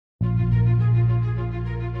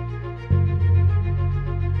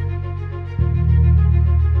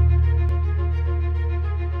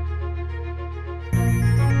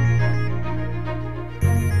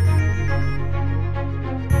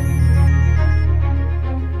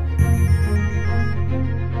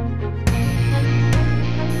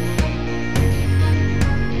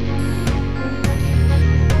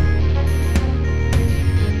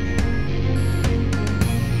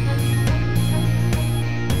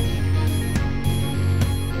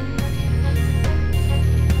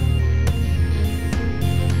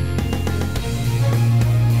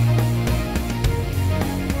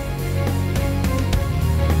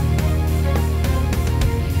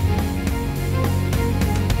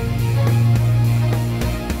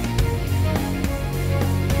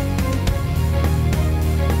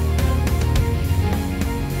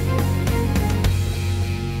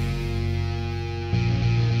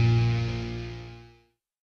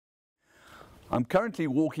I'm currently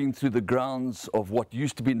walking through the grounds of what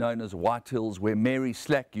used to be known as White Hills, where Mary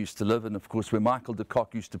Slack used to live, and of course where Mike de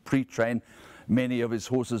Kock used to pre-train many of his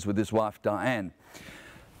horses with his wife Diane.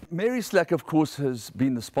 Mary Slack, of course, has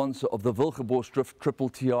been the sponsor of the Wilgeborgsdrift Triple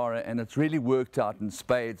Tiara, and it's really worked out in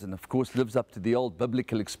spades, and of course lives up to the old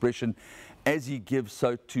biblical expression, as he gives,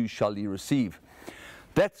 so too shall he receive.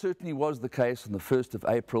 That certainly was the case on the 1st of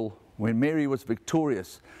April, when Mary was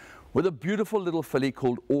victorious with a beautiful little filly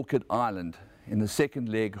called Orchid Island in the second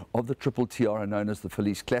leg of the Triple Tiara known as the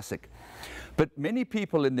Fillies Classic. But many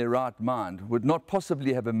people in their right mind would not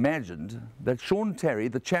possibly have imagined that Tarry,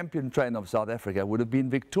 the champion trainer of South Africa, would have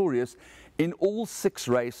been victorious in all 6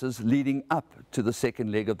 races leading up to the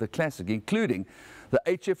second leg of the Classic, including the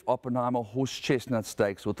HF Oppenheimer Horse Chestnut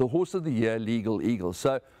Stakes with the Horse of the Year, Legal Eagle.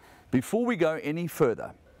 So before we go any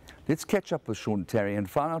further, let's catch up with Tarry and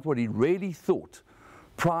find out what he really thought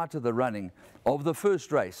prior to the running of the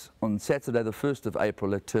first race on Saturday the 1st of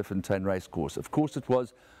April at Turffontein Racecourse. Of course it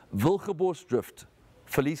was Wilgeborgsdrift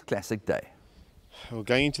Fillies Classic Day. Well,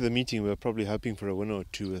 going into the meeting we were probably hoping for a win or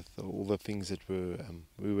two with all the things that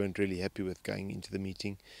we weren't really happy with going into the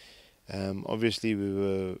meeting. Obviously we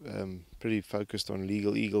were pretty focused on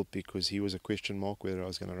Legal Eagle because he was a question mark whether I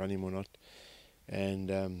was going to run him or not. And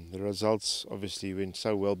the results obviously went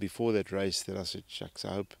so well before that race that I said, shucks,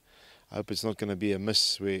 I hope it's not going to be a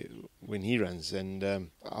miss when he runs. And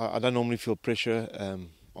I don't normally feel pressure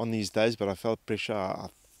on these days, but I felt pressure. I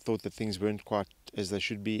thought that things weren't quite as they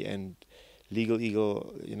should be. And Legal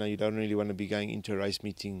Eagle, you know, you don't really want to be going into a race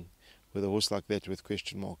meeting with a horse like that with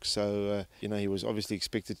question marks. So, you know, he was obviously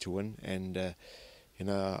expected to win, and you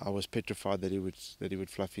know, I was petrified that he would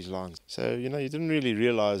fluff his lines. So, you know, you didn't really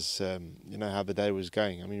realise, you know, how the day was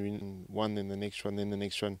going. I mean, we won, then the next one, then the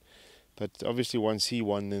next one. But obviously once he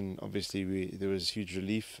won, then obviously there was huge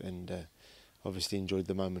relief, and obviously enjoyed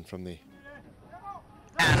the moment from there.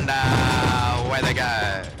 And where they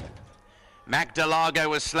go. Magdalago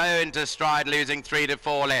was slow into stride, losing 3 to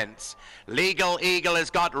 4 lengths. Legal Eagle has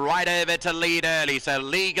got right over to lead early, so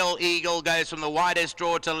Legal Eagle goes from the widest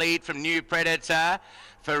draw to lead from New Predator.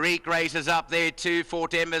 Farik races up there too.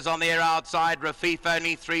 Fort Embers on their outside. Rafif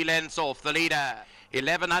only 3 lengths off the leader.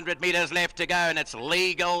 1100 metres left to go, and it's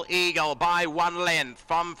Legal Eagle by 1 length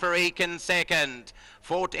from Farik in second.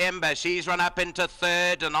 Fort Ember, she's run up into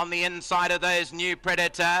third, and on the inside of those New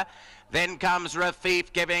Predator. Then comes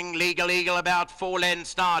Rafif, giving Legal Eagle about 4 lengths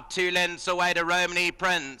start, 2 lengths away to Romany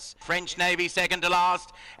Prince. French Navy second to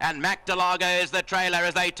last, and Magdalago is the trailer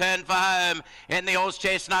as they turn for home in the Horse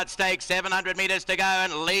Chestnut Stakes. 700 metres to go,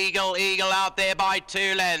 and Legal Eagle out there by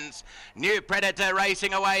 2 lengths. New Predator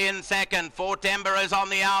racing away in second. Fort Ember is on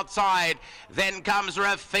the outside. Then comes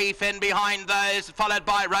Rafif in behind those, followed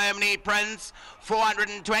by Romany Prince.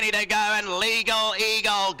 420 to go, and Legal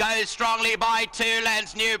Eagle goes strongly by 2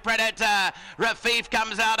 lengths. New Predator, Rafif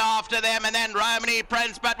comes out after them, and then Romany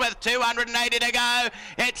Prince, but with 280 to go,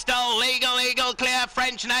 it's still Legal Eagle clear.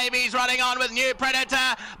 French Navy's running on with New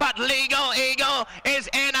Predator, but Legal Eagle is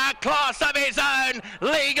in a class of his own.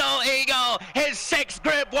 Legal Eagle, his 6th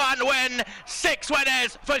Group 1 win, 6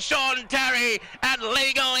 winners for Tarry, and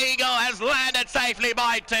Legal Eagle has landed safely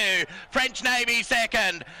by 2. French Navy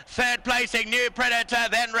second, third placing New Predator,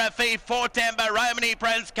 then Rafif, Fort Ember, Romany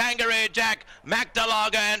Prince, Kangaroo Jack,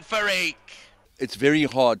 Magdalago and Farik. It's very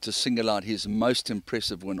hard to single out his most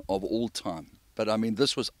impressive win of all time, but I mean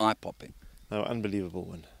this was eye-popping. No, unbelievable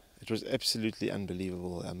win. It was absolutely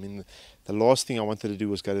unbelievable. I mean, the last thing I wanted to do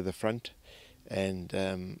was go to the front, and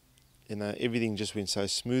you know, everything just went so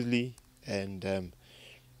smoothly, and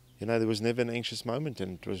you know, there was never an anxious moment,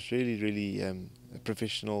 and it was really a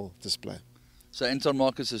professional display. So Anton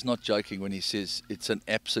Marcus is not joking when he says it's an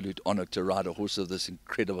absolute honour to ride a horse of this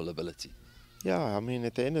incredible ability. Yeah, I mean,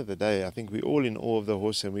 at the end of the day, I think we're all in awe of the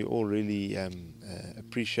horse, and we all really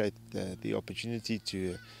appreciate the opportunity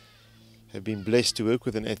to have been blessed to work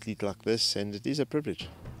with an athlete like this, and it is a privilege.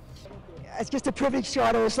 It's just a privilege to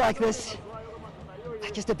ride a horse like this.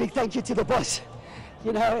 Just a big thank you to the boss,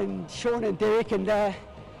 you know, and Sean and Derek, and yeah,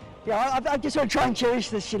 I just want to try and cherish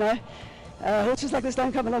this, you know. Horses like this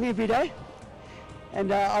don't come along every day.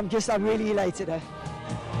 And I'm really elated.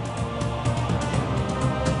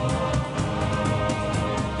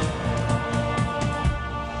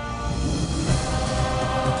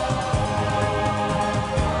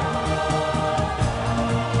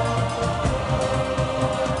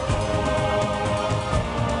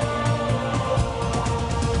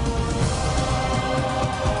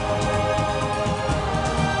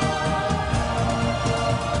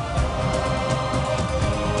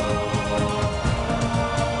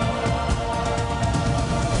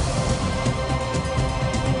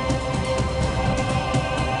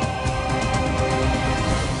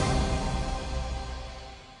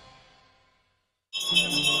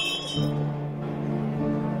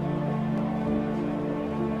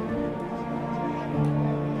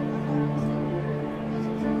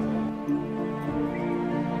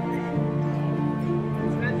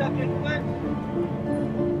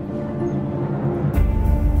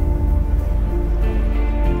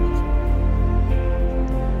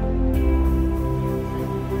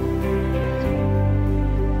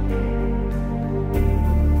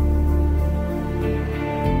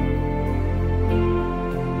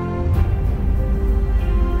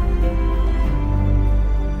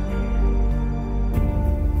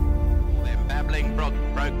 Babbling Brook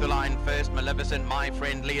broke the line first. Maleficent, My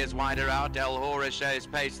Friendly is wider out. El Hora shows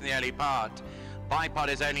pace in the early part. Bipod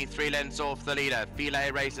is only 3 lengths off the leader.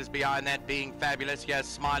 Filet races behind that, being fabulous. Here's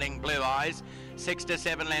Smiling Blue Eyes. 6 to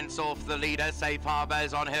 7 lengths off the leader. Safe Harbour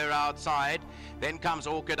is on her outside. Then comes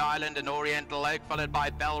Orchid Island and Oriental Oak, followed by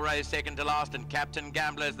Belrose second to last, and Captain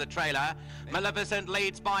Gambler is the trailer. Maleficent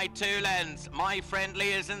leads by 2 lengths. My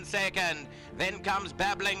Friendly is in second. Then comes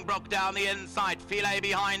Babbling Brook down the inside. Filet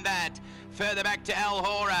behind that. Further back to El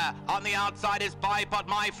Hora. On the outside is Bipod,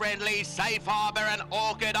 My Friendly, Safe Harbour and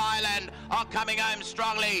Orchid Island are coming home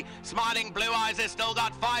strongly. Smiling Blue Eyes has still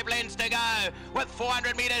got 5 lengths to go with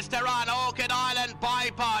 400 metres to run. Orchid Island,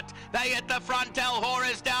 Bipod, they hit the front. El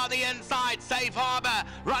Hora's down the inside. Safe Harbour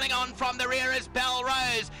running on from the rear is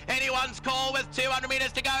Belrose. Anyone's call with 200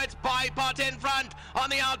 metres to go. It's Bipod in front. On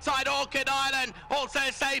the outside, Orchid Island, also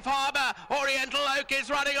Safe Harbour. Oriental Oak is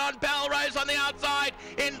running on. Belrose on the outside.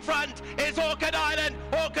 In front is Orchid Island.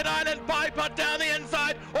 Orchid Island, Bipod down the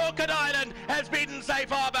inside. Orchid Island has beaten Safe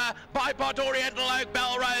Harbour. Bipod, Oriental Oak,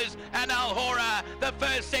 Belrose and El Hora. The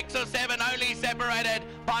first 6 or 7 only separated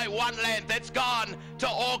by 1 length. It's gone to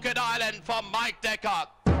Orchid Island for Mike de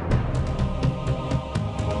Kock.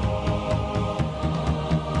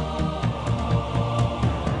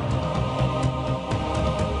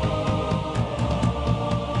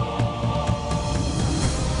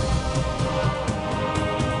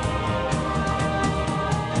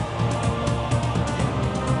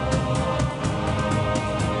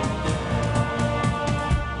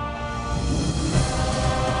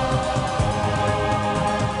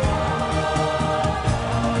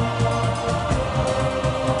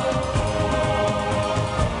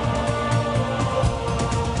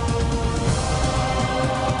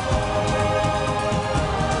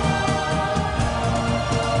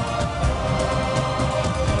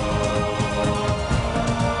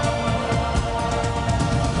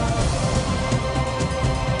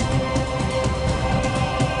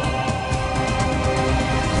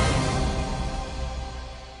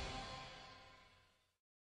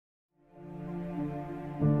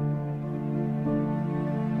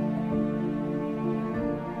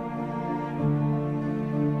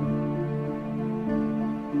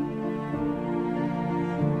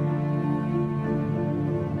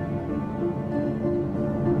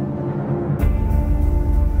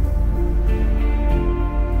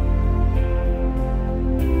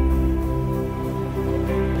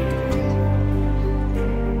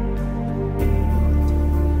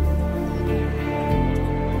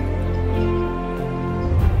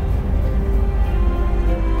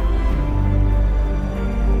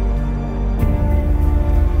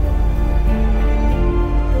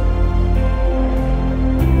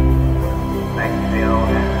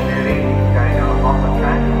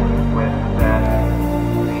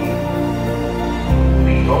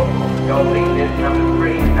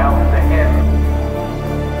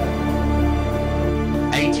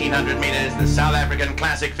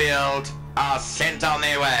 Classic field are sent on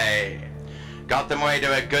their way. Got them away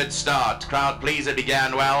to a good start. Crowd Pleaser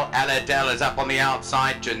began well. Aladel is up on the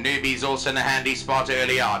outside. Janubi's also in a handy spot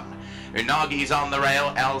early on. Unagi's on the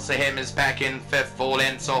rail. El Sahem is back in 5th, 4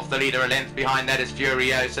 lengths off the leader. A length behind that is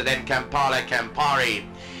Furiosa. Then Kampala Campari.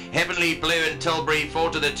 Heavenly Blue and Tilbury 4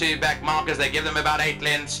 to the 2 back markers. They give them about 8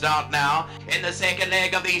 lengths start now. In the second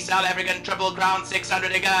leg of the South African Triple Crown,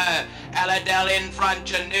 600 to go. Aladel in front,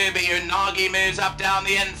 Janubi. Unagi moves up down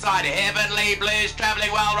the inside. Heavenly Blue's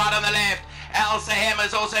travelling well right on the left. El Sahem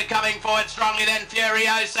is also coming forward strongly, then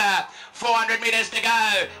Furiosa. 400 metres to go.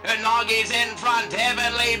 Unagi's in front.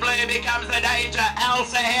 Heavenly Blue becomes the danger. El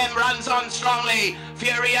Sahem runs on strongly.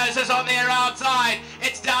 Furiosa's on their outside.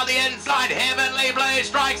 It's down the inside. Heavenly Blue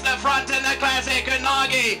strikes the front in the classic.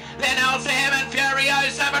 Unagi, then El Sahem and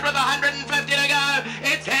Furiosa, but with 150 to go,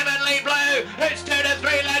 it's Heavenly Blue. It's 2 to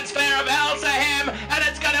 3 lengths clear of El Sahem, and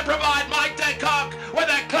it's going to provide Mike de Kock with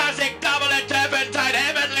a classic double at Turffontein.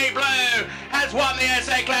 Heavenly Blue has won the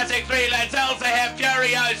SA Classic 3 lengths. El Sahem,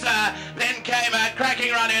 Furiosa. Then came a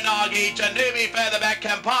cracking run in Unagi. Janubi further back.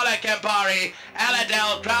 Kampala Campari.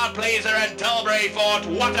 Aladel, Crowd Pleaser and Tilbury Fort.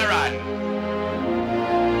 What a run.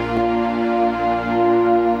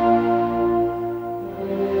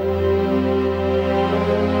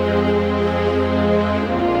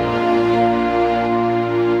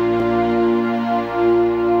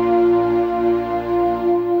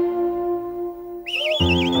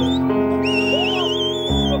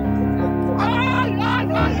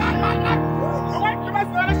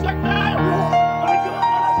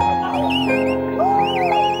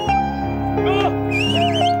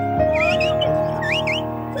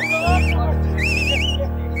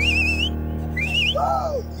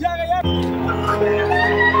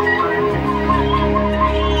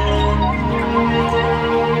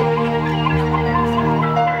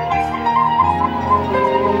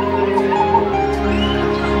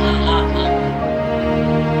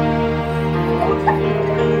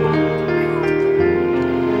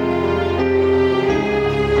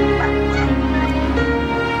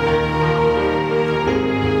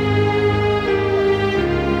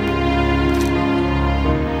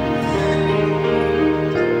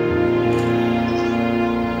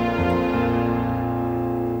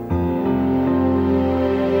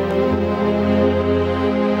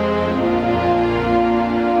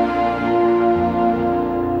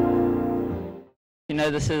 know,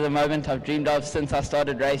 this is a moment I've dreamed of since I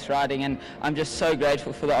started race riding, and I'm just so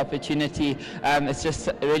grateful for the opportunity. It's just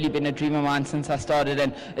really been a dream of mine since I started,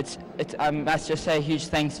 and I must just say a huge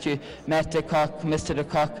thanks to Mike de Kock, Mr. de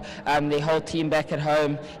Kock, the whole team back at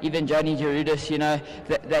home, even Johnny Gerudis, you know,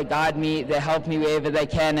 they guide me, they help me wherever they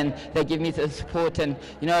can, and they give me the support. And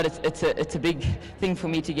you know, it's a big thing for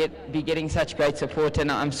me to be getting such great support,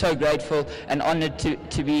 and I'm so grateful and honoured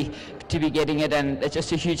to be getting it, and it's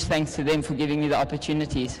just a huge thanks to them for giving me the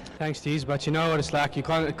opportunities. Thanks, Deez, but you know what it's like, it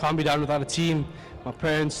can't be done without a team. My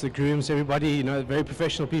parents, the grooms, everybody, you know, very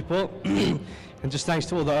professional people. And just thanks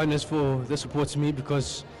to all the owners for the support to me,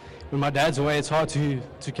 because when my dad's away, it's hard to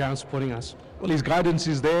carry on supporting us. Well, his guidance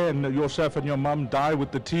is there, and yourself and your mum die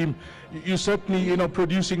with the team. You certainly, you know,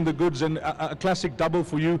 producing the goods, and a classic double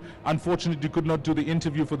for you. Unfortunately, you could not do the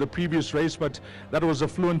interview for the previous race, but that was a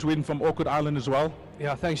fluent win from Orchid Island as well.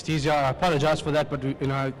 Yeah, thanks, Deez. I apologise for that, but you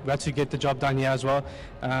know, we had to get the job done here as well.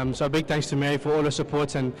 So a big thanks to Mary for all her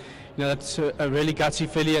support, and you know, that's a really gutsy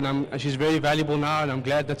filly, and she's very valuable now, and I'm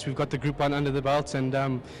glad that we've got the Group 1 under the belt, and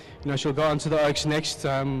you know, she'll go on to the Oaks next.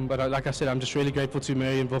 But like I said, I'm just really grateful to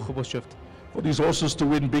Mary and Vogel-Boshoft. For these horses to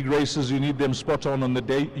win big races, you need them spot on the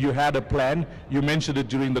day. You had a plan, you mentioned it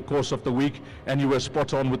during the course of the week, and you were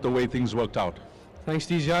spot on with the way things worked out. Thanks,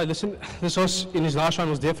 Deez. Yeah, listen, this horse in his last run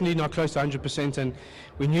was definitely not close to 100%, and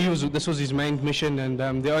we knew this was his main mission,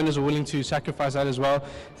 and the owners are willing to sacrifice that as well.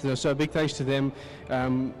 So a big thanks to them.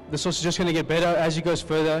 This horse is just going to get better as he goes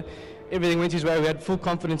further. Everything went his way. We had full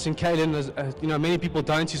confidence in Kalen. You know, many people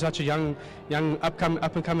don't. He's such a young up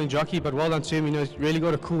and coming jockey, but well done to him. You know, he's really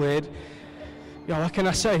got a cool head. Yeah, what can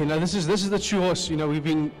I say? You know, this is the true horse. You know, we've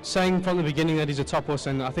been saying from the beginning that he's a top horse,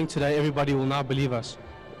 and I think today everybody will now believe us.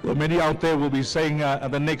 Well, many out there will be saying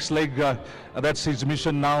the next leg, that's his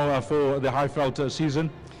mission now for the Highveld season.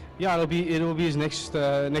 Yeah, it'll be his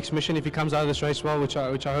next mission if he comes out of this race well, which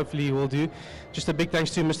I hopefully he will do. Just a big thanks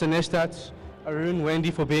to Mr. Nestat, Arun, Wendy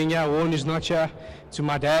for being here. Warren is not here. To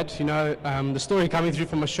my dad, you know, the story coming through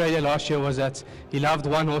from Australia last year was that he loved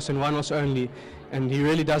one horse and one horse only, and he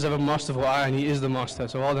really does have a masterful eye, and he is the master.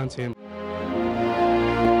 So well done to him.